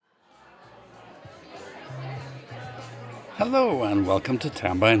Hello and welcome to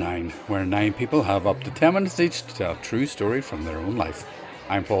 10 by 9, where 9 people have up to 10 minutes each to tell a true story from their own life.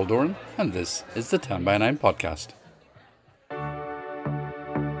 I'm Paul Doran and this is the 10 by 9 podcast.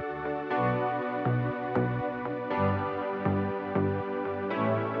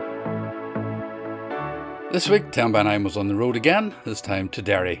 This week 10 by 9 was on the road again, this time to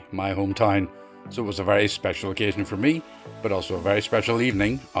Derry, my hometown. So it was a very special occasion for me, but also a very special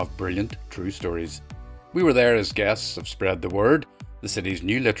evening of brilliant true stories. We were there as guests of Spread the Word, the city's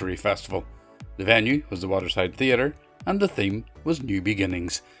new literary festival. The venue was the Waterside Theatre, and the theme was New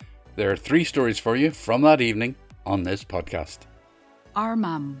Beginnings. There are 3 stories for you from that evening on this podcast. Our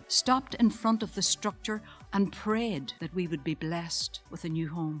mum stopped in front of the structure and prayed that we would be blessed with a new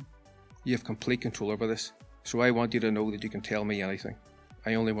home. You have complete control over this, so I want you to know that you can tell me anything.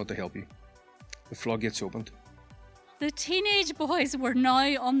 I only want to help you. The floodgates opened. The teenage boys were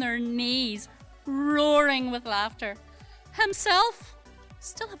now on their knees, roaring with laughter. Himself,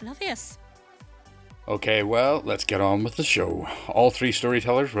 still oblivious. Okay, well, let's get on with the show. All 3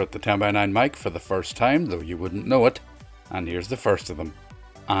 storytellers were at the 10 by 9 mic for the first time, though you wouldn't know it. And here's the first of them,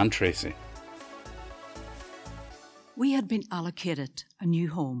 Anne Tracy. We had been allocated a new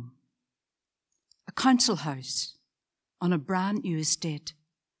home, a council house on a brand new estate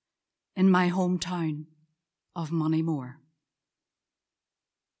in my hometown of Moneymore.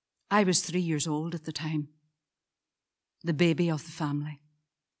 I was 3 years old at the time, the baby of the family.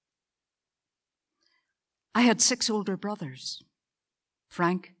 I had 6 older brothers,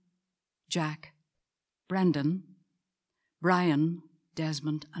 Frank, Jack, Brendan, Brian,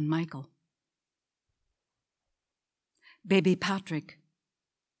 Desmond and Michael. Baby Patrick,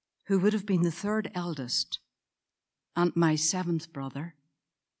 who would have been the 3rd eldest and my 7th brother,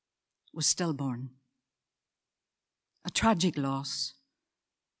 was stillborn. A tragic loss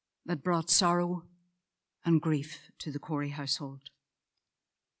that brought sorrow and grief to the Corey household.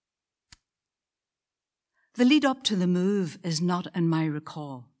 The lead up to the move is not in my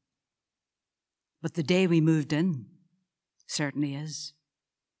recall, but the day we moved in certainly is.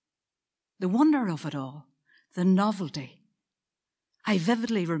 The wonder of it all, the novelty. I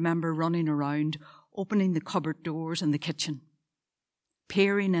vividly remember running around, opening the cupboard doors in the kitchen,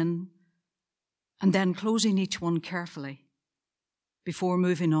 peering in, and then closing each one carefully before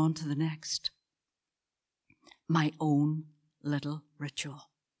moving on to the next. My own little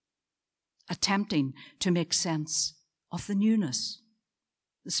ritual, attempting to make sense of the newness,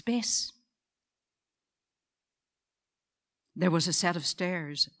 the space. There was a set of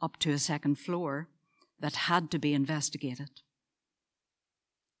stairs up to a 2nd floor that had to be investigated.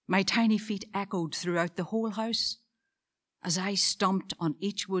 My tiny feet echoed throughout the whole house as I stomped on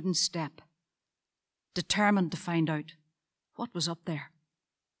each wooden step, determined to find out what was up there.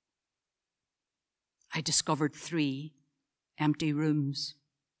 I discovered 3 empty rooms,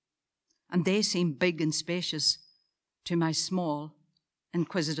 and they seemed big and spacious to my small,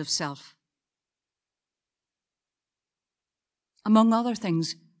 inquisitive self. Among other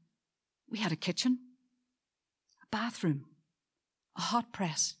things, we had a kitchen, a bathroom, a hot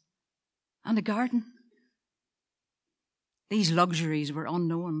press, and a garden. These luxuries were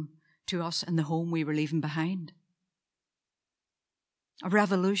unknown to us in the home we were leaving behind. A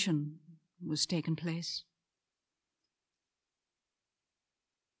revolution was taking place.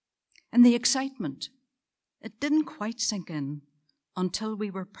 In the excitement, it didn't quite sink in until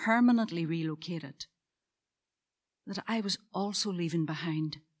we were permanently relocated that I was also leaving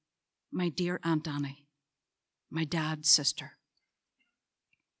behind my dear Aunt Annie, my dad's sister.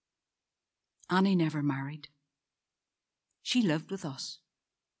 Annie never married. She lived with us,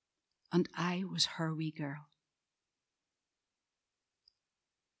 and I was her wee girl.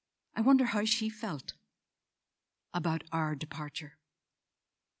 I wonder how she felt about our departure.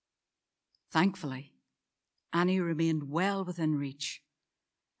 Thankfully, Annie remained well within reach,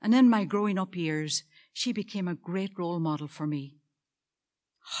 and in my growing up years, she became a great role model for me.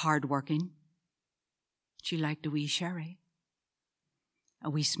 Hardworking. She liked a wee sherry, a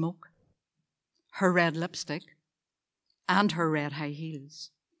wee smoke, her red lipstick, and her red high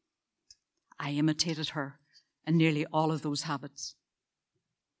heels. I imitated her in nearly all of those habits.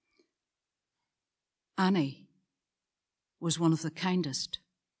 Annie was one of the kindest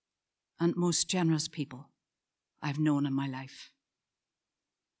and most generous people I've known in my life.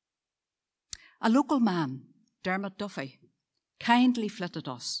 A local man, Dermot Duffy, kindly flitted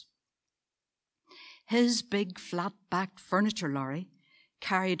us. His big flat-backed furniture lorry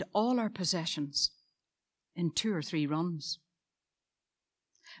carried all our possessions in 2 or 3 runs.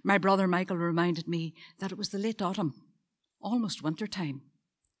 My brother Michael reminded me that it was the late autumn, almost winter time,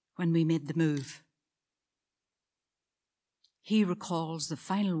 when we made the move. he recalls the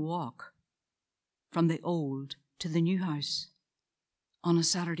final walk from the old to the new house on a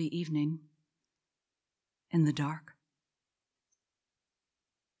Saturday evening in the dark.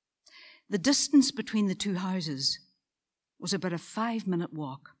 The distance between the two houses was about a 5-minute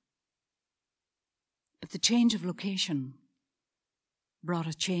walk, but the change of location brought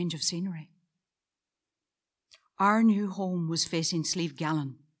a change of scenery. Our new home was facing Slieve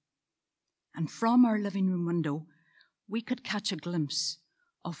Gallen, and from our living room window we could catch a glimpse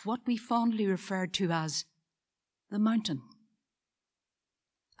of what we fondly referred to as the mountain,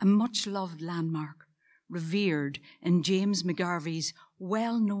 a much-loved landmark revered in James McGarvey's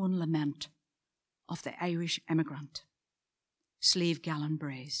well-known lament of the Irish immigrant, Slieve Gallen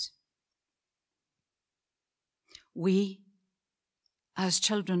Braes. We, as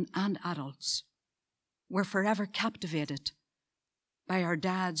children and adults, were forever captivated by our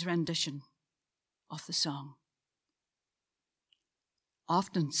dad's rendition of the song,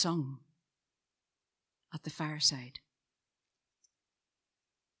 often sung at the fireside.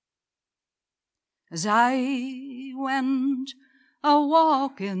 As I went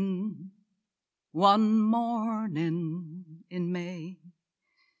a-walking one morning in May,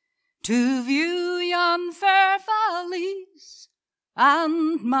 to view yon fair valleys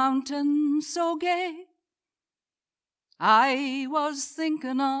and mountains so gay, I was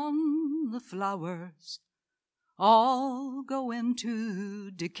thinking on the flowers all going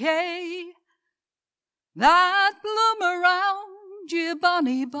to decay, that bloom around ye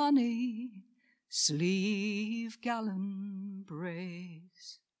bonny, bonny Slieve Gallen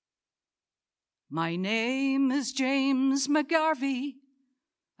Braes. My name is James McGarvey,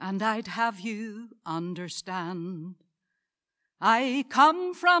 and I'd have you understand, I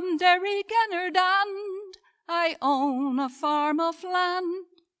come from Derry Gennard and I own a farm of land,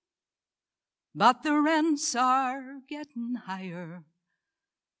 but the rents are getting higher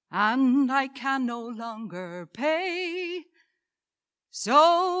and I can no longer pay.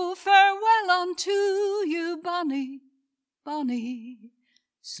 So farewell unto you, bonny, bonny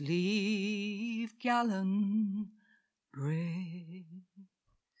Slieve Gallen Braes.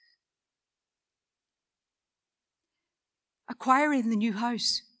 Acquiring the new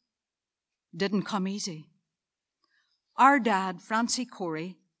house didn't come easy. Our dad, Francie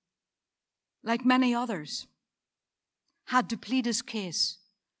Corey, like many others, had to plead his case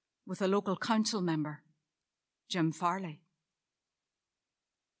with a local council member, Jim Farley.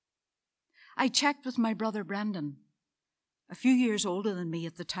 I checked with my brother Brendan, a few years older than me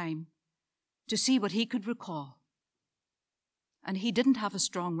at the time, to see what he could recall. And he didn't have a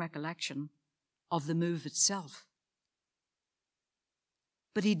strong recollection of the move itself.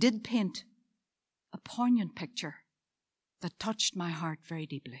 But he did paint a poignant picture that touched my heart very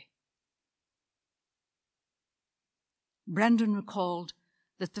deeply. Brendan recalled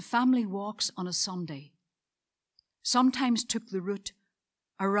that the family walks on a Sunday sometimes took the route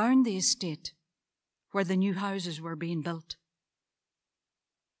around the estate where the new houses were being built.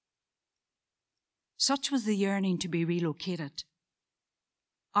 Such was the yearning to be relocated.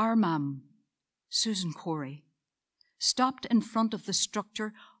 Our mum, Susan Corey, stopped in front of the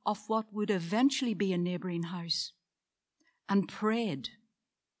structure of what would eventually be a neighbouring house and prayed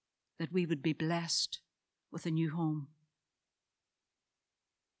that we would be blessed with a new home.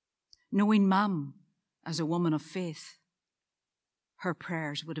 Knowing Mum as a woman of faith, her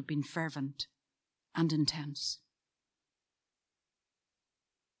prayers would have been fervent and intense.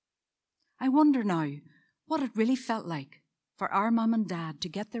 I wonder now what it really felt like for our mum and dad to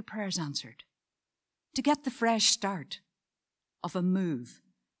get their prayers answered, to get the fresh start of a move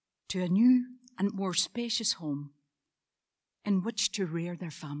to a new and more spacious home in which to rear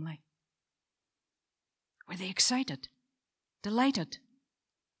their family. Were they excited, delighted,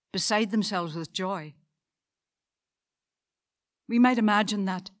 beside themselves with joy? We might imagine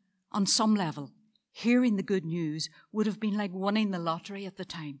that, on some level, hearing the good news would have been like winning the lottery at the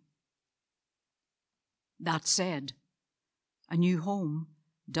time. That said, a new home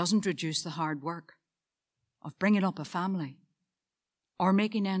doesn't reduce the hard work of bringing up a family or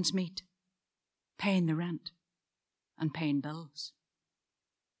making ends meet, paying the rent and paying bills.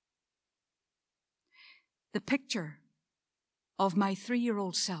 The picture of my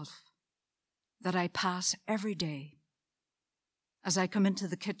 3-year-old self that I pass every day as I come into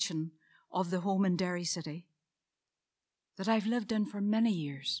the kitchen of the home in Derry City that I've lived in for many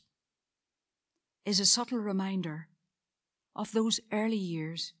years is a subtle reminder of those early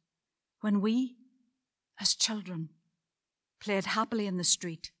years when we, as children, played happily in the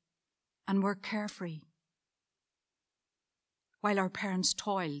street and were carefree, while our parents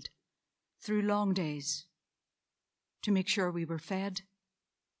toiled through long days to make sure we were fed,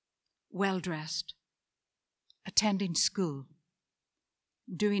 well-dressed, attending school,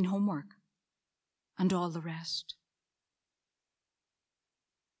 doing homework, and all the rest.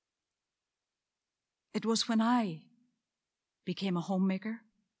 It was when I became a homemaker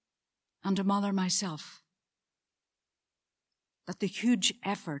and a mother myself that the huge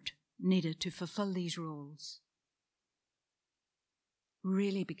effort needed to fulfill these roles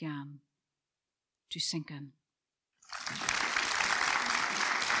really began to sink in.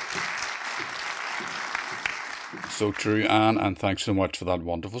 So true, Anne, and thanks so much for that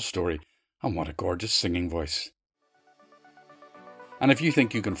wonderful story. And what a gorgeous singing voice. And if you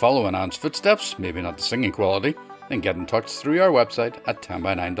think you can follow in Anne's footsteps, maybe not the singing quality, then get in touch through our website at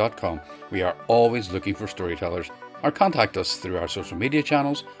 10by9.com. We are always looking for storytellers, or contact us through our social media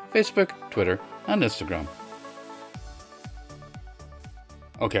channels, Facebook, Twitter and Instagram.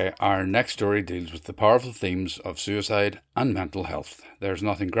 Okay, our next story deals with the powerful themes of suicide and mental health. There's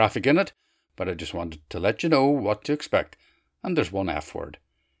nothing graphic in it, but I just wanted to let you know what to expect, and there's one F word.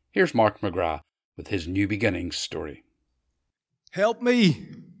 Here's Mark McGrath with his New Beginnings story. Help me!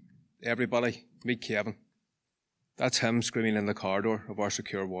 Everybody, meet Kevin. That's him screaming in the corridor of our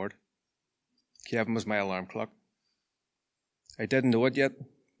secure ward. Kevin was my alarm clock. I didn't know it yet,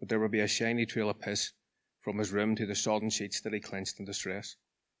 but there would be a shiny trail of piss from his room to the sodden sheets that he clenched in distress.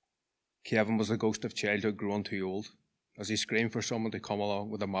 Kevin was the ghost of childhood grown too old, as he screamed for someone to come along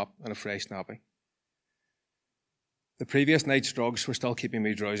with a mop and a fresh nappy. The previous night's drugs were still keeping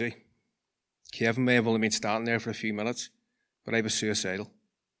me drowsy. Kevin may have only been standing there for a few minutes, but I was suicidal.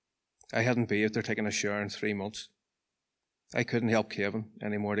 I hadn't bathed or taken a shower in 3 months. I couldn't help Kevin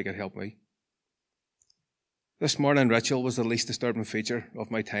any more than he could help me. This morning ritual was the least disturbing feature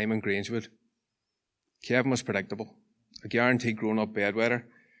of my time in Grangewood. Kevin was predictable, a guaranteed grown-up bedwetter.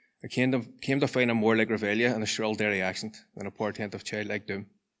 I came to find him more like Revelia and a shrill Derry accent than a portent of childlike doom.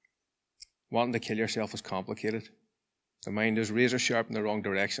 Wanting to kill yourself is complicated. The mind is razor sharp in the wrong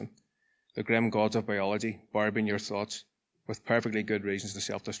direction. The grim gods of biology barbing your thoughts with perfectly good reasons to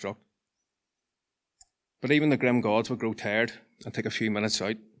self-destruct. But even the grim gods would grow tired and take a few minutes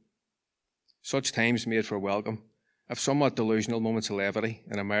out. Such times made for welcome, if somewhat delusional moments of levity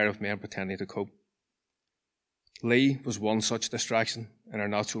in a mire of men pretending to cope. Lee was one such distraction in our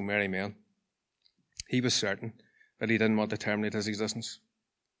not-so-merry men. He was certain that he didn't want to terminate his existence.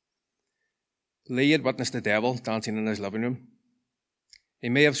 Lee had witnessed the devil dancing in his living room. He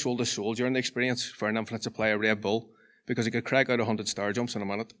may have sold his soul during the experience for an infinite supply of Red Bull because he could crack out 100 star jumps in a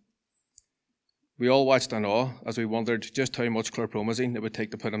minute. We all watched in awe as we wondered just how much chlorpromazine it would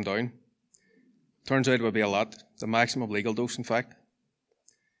take to put him down. Turns out it would be a lot, the maximum legal dose in fact.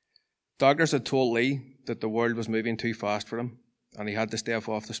 Doctors had told Lee that the world was moving too fast for him and he had to step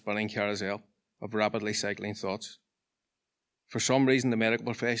off the spinning carousel of rapidly cycling thoughts. For some reason the medical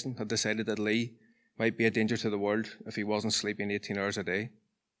profession had decided that Lee might be a danger to the world if he wasn't sleeping 18 hours a day.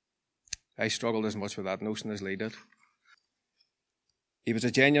 I struggled as much with that notion as Lee did. He was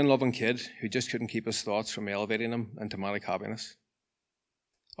a genuine loving kid who just couldn't keep his thoughts from elevating him into manic happiness.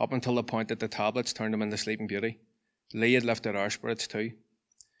 Up until the point that the tablets turned him into Sleeping Beauty, Lee had lifted our spirits too.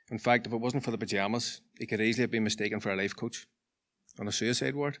 In fact, if it wasn't for the pyjamas, he could easily have been mistaken for a life coach on a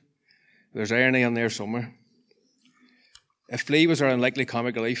suicide ward. There's irony in there somewhere. If Lee was our unlikely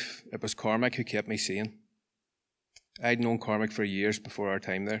comic relief, it was Cormac who kept me sane. I'd known Cormac for years before our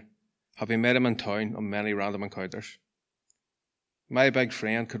time there, having met him in town on many random encounters. My big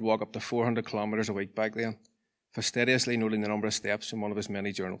friend could walk up to 400 kilometres a week back then, fastidiously noting the number of steps in one of his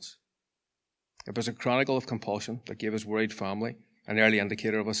many journals. It was a chronicle of compulsion that gave his worried family an early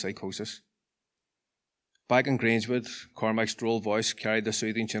indicator of a psychosis. Back in Grangewood, Cormac's droll voice carried the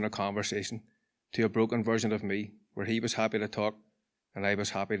soothing tune of conversation to a broken version of me, where he was happy to talk and I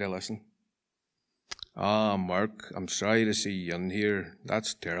was happy to listen. "Ah, Mark, I'm sorry to see you in here.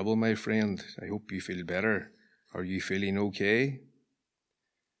 That's terrible, my friend. I hope you feel better. Are you feeling okay?"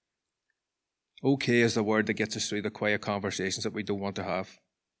 Okay is the word that gets us through the quiet conversations that we don't want to have.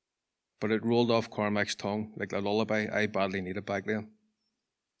 But it rolled off Cormac's tongue like the lullaby I badly needed back then.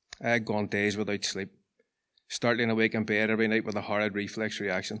 I had gone days without sleep, startling awake in bed every night with a horrid reflex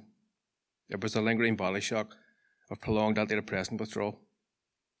reaction. It was the lingering body shock of prolonged antidepressant withdrawal.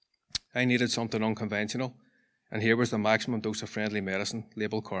 I needed something unconventional, and here was the maximum dose of friendly medicine,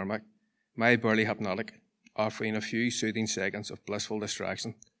 labelled Cormac, my burly hypnotic, offering a few soothing seconds of blissful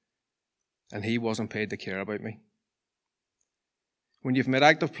distraction. And he wasn't paid to care about me. When you've made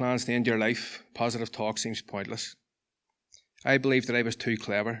active plans to end your life, positive talk seems pointless. I believed that I was too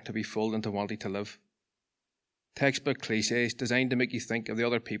clever to be fooled into wanting to live. Textbook cliches designed to make you think of the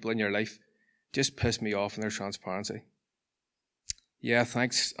other people in your life just pissed me off in their transparency. Yeah,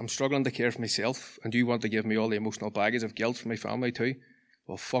 thanks. I'm struggling to care for myself, and you want to give me all the emotional baggage of guilt from my family too?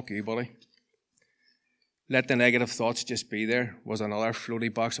 Well, fuck you, buddy. Let the negative thoughts just be there was another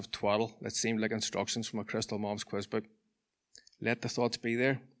floaty box of twaddle that seemed like instructions from a crystal mom's quiz book. Let the thoughts be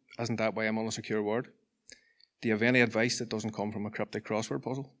there. Isn't that why I'm on a secure word? Do you have any advice that doesn't come from a cryptic crossword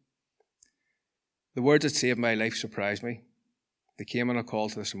puzzle? The words that saved my life surprised me. They came on a call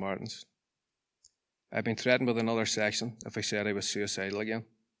to the Samaritans. I'd been threatened with another section if I said I was suicidal again.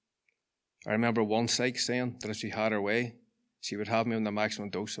 I remember one psych saying that if she had her way, she would have me on the maximum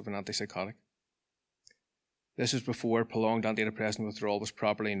dose of an antipsychotic. This was before prolonged antidepressant withdrawal was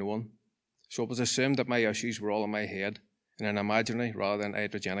properly known, so it was assumed that my issues were all in my head in an imaginary rather than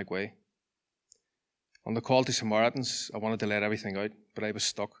iatrogenic way. On the call to Samaritans, I wanted to let everything out, but I was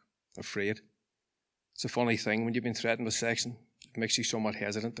stuck, afraid. It's a funny thing when you've been threatened with section, it makes you somewhat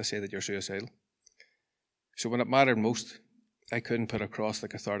hesitant to say that you're suicidal. So when it mattered most, I couldn't put across the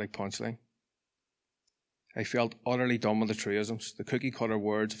cathartic punchline. I felt utterly done with the truisms, the cookie-cutter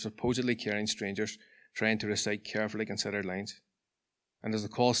words of supposedly caring strangers trying to recite carefully considered lines. And as the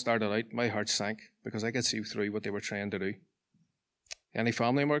call started out, my heart sank because I could see through what they were trying to do. Any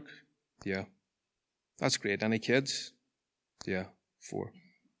family, Mark? Yeah. That's great. Any kids? Yeah, 4.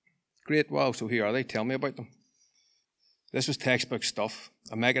 Great, wow, so here are they? Tell me about them. This was textbook stuff,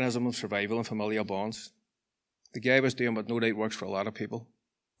 a mechanism of survival and familial bonds. The guy was doing what no doubt works for a lot of people,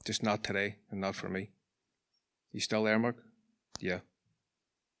 just not today and not for me. You still there, Mark? Yeah.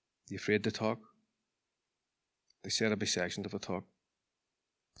 You afraid to talk? They said I'd be sectioned if I talk.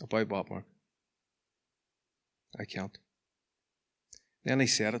 About what, Mark? I can't. Then he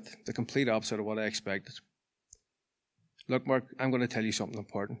said it, the complete opposite of what I expected. Look, Mark, I'm going to tell you something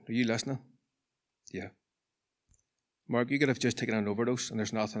important. Are you listening? Yeah. Mark, you could have just taken an overdose and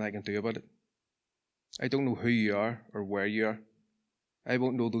there's nothing I can do about it. I don't know who you are or where you are. I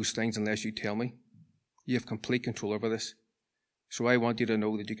won't know those things unless you tell me. You have complete control over this. So I want you to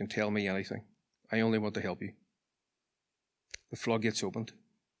know that you can tell me anything. I only want to help you. The floodgates opened.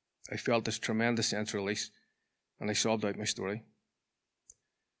 I felt this tremendous sense of release, and I sobbed out my story.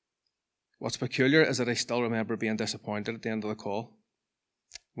 What's peculiar is that I still remember being disappointed at the end of the call.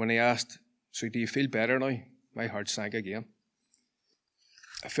 When he asked, so do you feel better now? My heart sank again.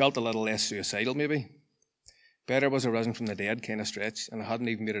 I felt a little less suicidal, maybe. Better was a risen from the dead kind of stretch, and I hadn't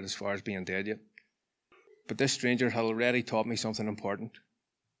even made it as far as being dead yet. But this stranger had already taught me something important,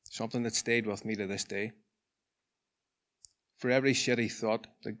 something that stayed with me to this day. For every shitty thought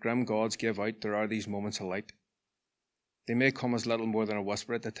that grim gods give out, there are these moments of light. They may come as little more than a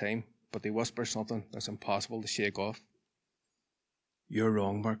whisper at the time, but they whisper something that's impossible to shake off. You're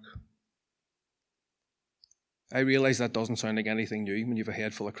wrong, Mark. I realise that doesn't sound like anything new when you have a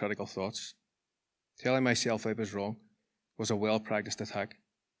head full of critical thoughts. Telling myself I was wrong was a well-practiced attack,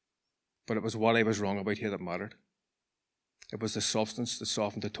 but it was what I was wrong about here that mattered. It was the substance that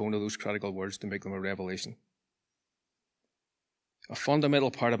softened the tone of those critical words to make them a revelation. A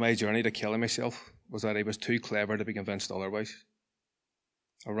fundamental part of my journey to killing myself was that I was too clever to be convinced otherwise.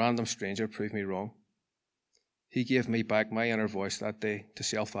 A random stranger proved me wrong. He gave me back my inner voice that day to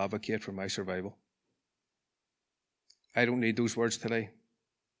self-advocate for my survival. I don't need those words today,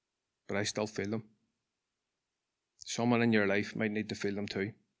 but I still feel them. Someone in your life might need to feel them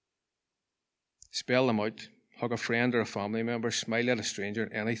too. Spell them out, hug a friend or a family member, smile at a stranger,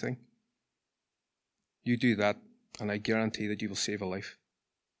 anything. You do that, and I guarantee that you will save a life.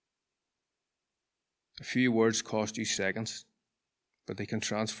 A few words cost you seconds, but they can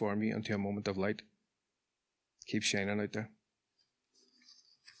transform you into a moment of light. Keep shining out there.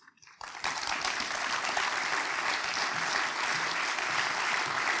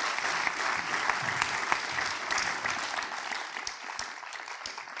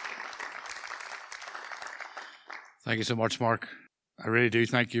 Thank you so much, Mark. I really do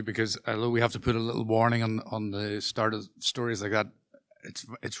thank you, because although we have to put a little warning on the start of stories like that,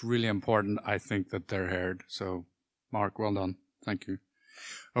 it's really important, I think, that they're heard. So, Mark, well done. Thank you.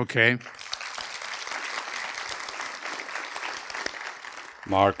 Okay.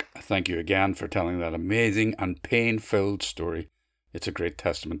 Mark, thank you again for telling that amazing and pain-filled story. It's a great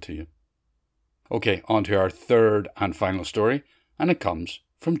testament to you. Okay, on to our third and final story, and it comes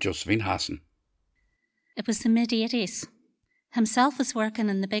from Josephine Hassan. It was the mid-80s. Himself was working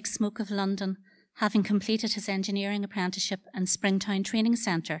in the big smoke of London, having completed his engineering apprenticeship in Springtown Training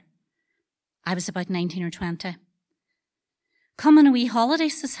Centre. I was about 19 or 20. Come on a wee holiday,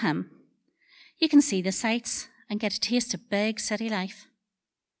 says him. You can see the sights and get a taste of big city life.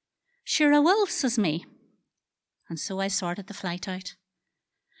 Sure I will, says me. And so I sorted the flight out.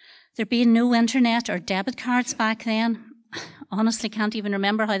 There being no internet or debit cards back then, Honestly, can't even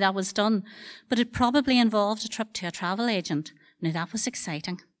remember how that was done, but it probably involved a trip to a travel agent. Now that was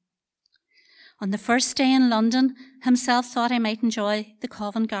exciting. On the first day in London, himself thought I might enjoy the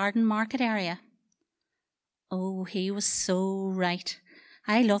Covent Garden market area. Oh, he was so right.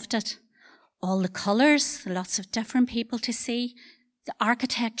 I loved it. All the colours, lots of different people to see, the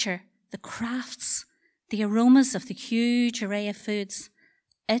architecture, the crafts, the aromas of the huge array of foods.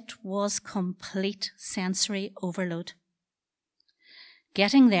 It was complete sensory overload.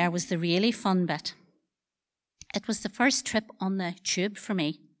 Getting there was the really fun bit. It was the first trip on the tube for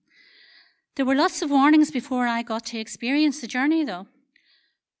me. There were lots of warnings before I got to experience the journey, though.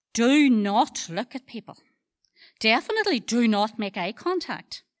 Do not look at people. Definitely do not make eye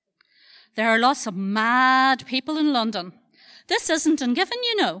contact. There are lots of mad people in London. This isn't in Given,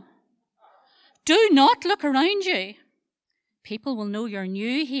 you know. Do not look around you. People will know you're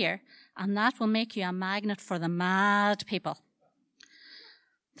new here, and that will make you a magnet for the mad people.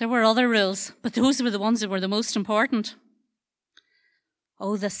 There were other rules, but those were the ones that were the most important.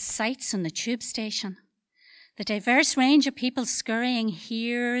 Oh, the sights in the tube station. The diverse range of people scurrying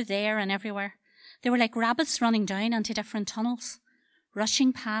here, there, and everywhere. They were like rabbits running down into different tunnels,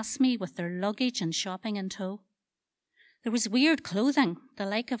 rushing past me with their luggage and shopping in tow. There was weird clothing, the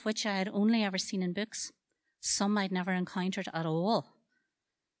like of which I had only ever seen in books. Some I'd never encountered at all.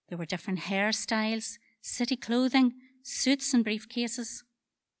 There were different hairstyles, city clothing, suits and briefcases,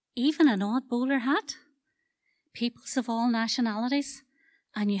 even an odd bowler hat. Peoples of all nationalities,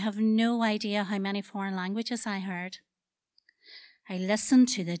 and you have no idea how many foreign languages I heard. I listened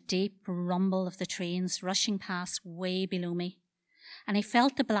to the deep rumble of the trains rushing past way below me, and I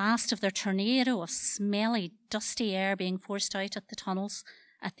felt the blast of their tornado of smelly, dusty air being forced out at the tunnels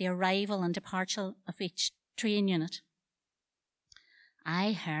at the arrival and departure of each train unit.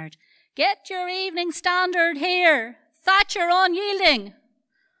 I heard, "Get your Evening Standard here! Thatcher unyielding!"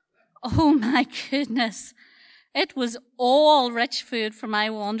 Oh my goodness! It was all rich food for my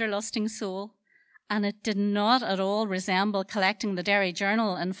wanderlusting soul, and it did not at all resemble collecting the Derry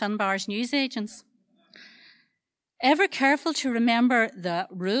Journal and Finbarr's newsagents. Ever careful to remember the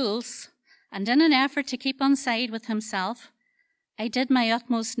rules, and in an effort to keep on side with himself, I did my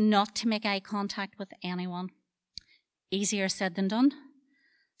utmost not to make eye contact with anyone. Easier said than done.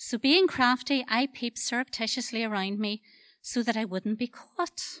 So being crafty, I peeped surreptitiously around me so that I wouldn't be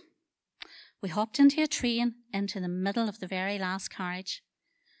caught. We hopped into a train into the middle of the very last carriage.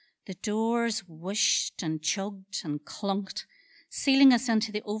 The doors whooshed and chugged and clunked, sealing us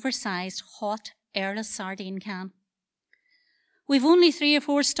into the oversized, hot, airless sardine can. "We've only 3 or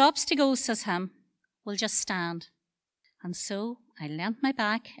 4 stops to go," says him. "We'll just stand." And so I leant my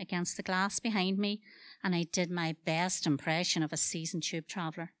back against the glass behind me, and I did my best impression of a seasoned tube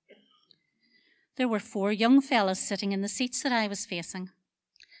traveller. There were 4 young fellows sitting in the seats that I was facing.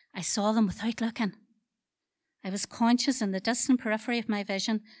 I saw them without looking. I was conscious in the distant periphery of my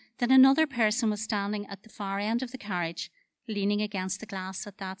vision that another person was standing at the far end of the carriage, leaning against the glass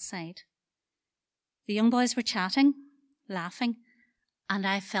at that side. The young boys were chatting, laughing, and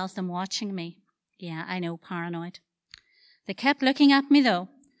I felt them watching me. Yeah, I know, paranoid. They kept looking at me, though,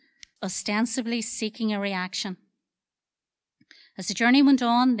 ostensibly seeking a reaction. As the journey went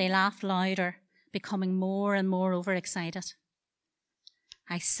on, they laughed louder, becoming more and more overexcited.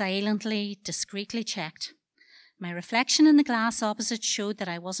 I silently, discreetly checked. My reflection in the glass opposite showed that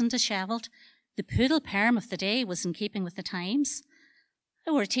I wasn't dishevelled. The poodle perm of the day was in keeping with the times.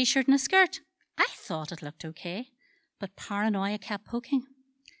 I wore a t-shirt and a skirt. I thought it looked okay, but paranoia kept poking.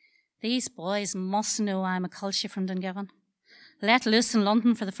 These boys must know I'm a culture from Dungiven, let loose in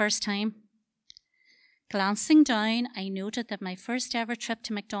London for the first time. Glancing down, I noted that my first ever trip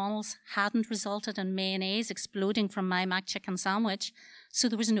to McDonald's hadn't resulted in mayonnaise exploding from my McChicken sandwich, so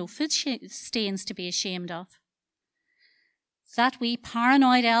there was no food stains to be ashamed of. That wee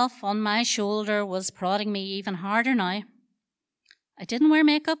paranoid elf on my shoulder was prodding me even harder now. I didn't wear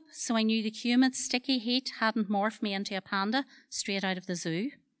makeup, so I knew the humid, sticky heat hadn't morphed me into a panda straight out of the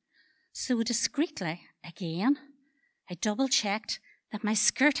zoo. So discreetly, again, I double-checked that my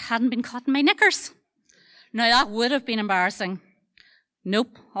skirt hadn't been caught in my knickers. Now, that would have been embarrassing.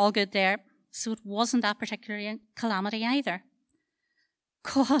 Nope, all good there. So it wasn't that particular calamity either.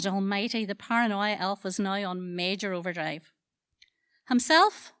 God almighty, the paranoia elf was now on major overdrive.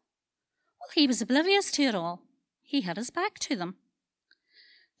 Himself? Well, he was oblivious to it all. He had his back to them.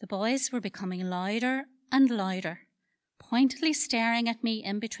 The boys were becoming louder and louder, pointedly staring at me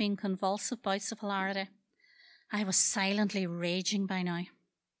in between convulsive bouts of hilarity. I was silently raging by now.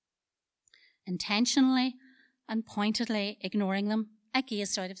 Intentionally and pointedly ignoring them, I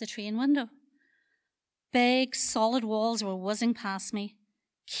gazed out of the train window. Big, solid walls were whizzing past me.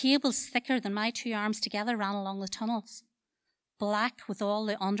 Cables thicker than my 2 arms together ran along the tunnels, black with all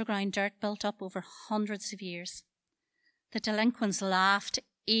the underground dirt built up over hundreds of years. The delinquents laughed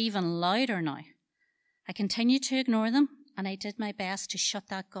even louder now. I continued to ignore them, and I did my best to shut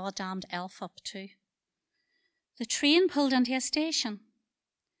that goddamned elf up too. The train pulled into a station.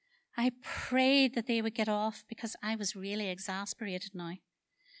 I prayed that they would get off because I was really exasperated now.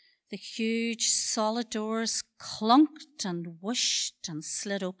 The huge, solid doors clunked and whooshed and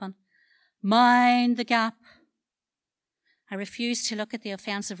slid open. Mind the gap. I refused to look at the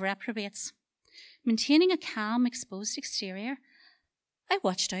offensive reprobates. Maintaining a calm, exposed exterior, I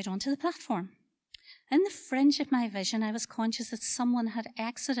watched out onto the platform. In the fringe of my vision, I was conscious that someone had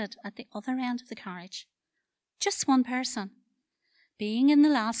exited at the other end of the carriage. Just one person. Being in the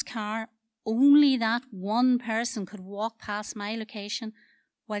last car, only that one person could walk past my location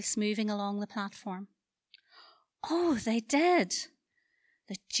whilst moving along the platform. Oh, they did.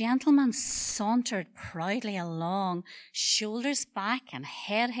 The gentleman sauntered proudly along, shoulders back and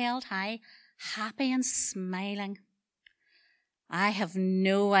head held high, happy and smiling. I have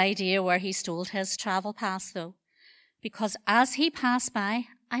no idea where he stole his travel pass, though, because as he passed by,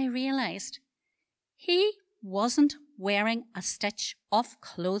 I realised he wasn't wearing a stitch of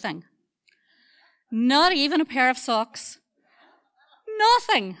clothing. Not even a pair of socks.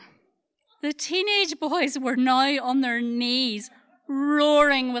 Nothing. The teenage boys were now on their knees,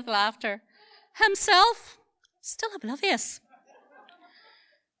 roaring with laughter. Himself, still oblivious.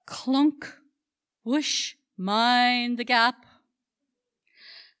 Clunk, whoosh, mind the gap.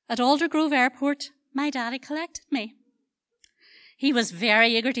 At Aldergrove Airport, my daddy collected me. He was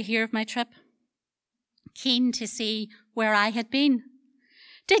very eager to hear of my trip, keen to see where I had been.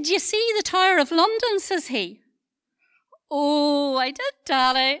 Did you see the Tower of London, says he. Oh, I did,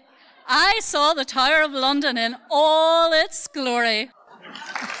 Daddy. I saw the Tower of London in all its glory.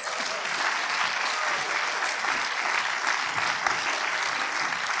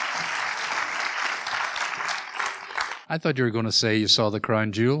 I thought you were going to say you saw the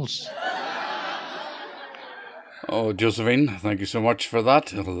crown jewels. Oh, Josephine, thank you so much for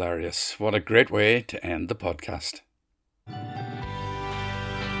that. Hilarious. What a great way to end the podcast.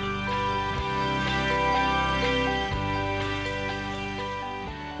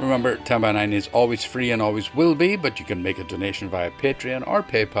 Remember, 10x9 is always free and always will be, but you can make a donation via Patreon or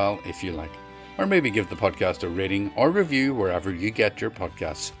PayPal if you like. Or maybe give the podcast a rating or review wherever you get your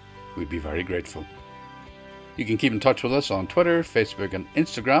podcasts. We'd be very grateful. You can keep in touch with us on Twitter, Facebook and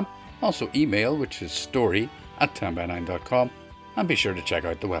Instagram. Also email, which is story@10by9.com, and be sure to check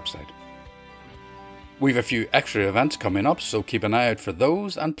out the website. We've a few extra events coming up, so keep an eye out for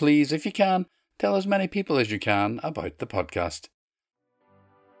those, and please, if you can, tell as many people as you can about the podcast.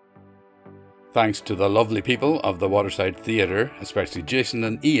 Thanks to the lovely people of the Waterside Theatre, especially Jason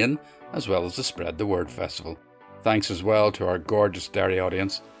and Ian, as well as the Spread the Word Festival. Thanks as well to our gorgeous Derry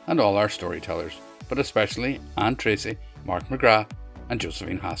audience and all our storytellers, but especially Anne Tracy, Mark McGrath and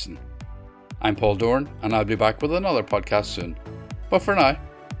Josephine Hassan. I'm Paul Dorn, and I'll be back with another podcast soon. But for now,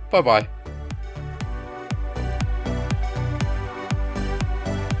 bye-bye.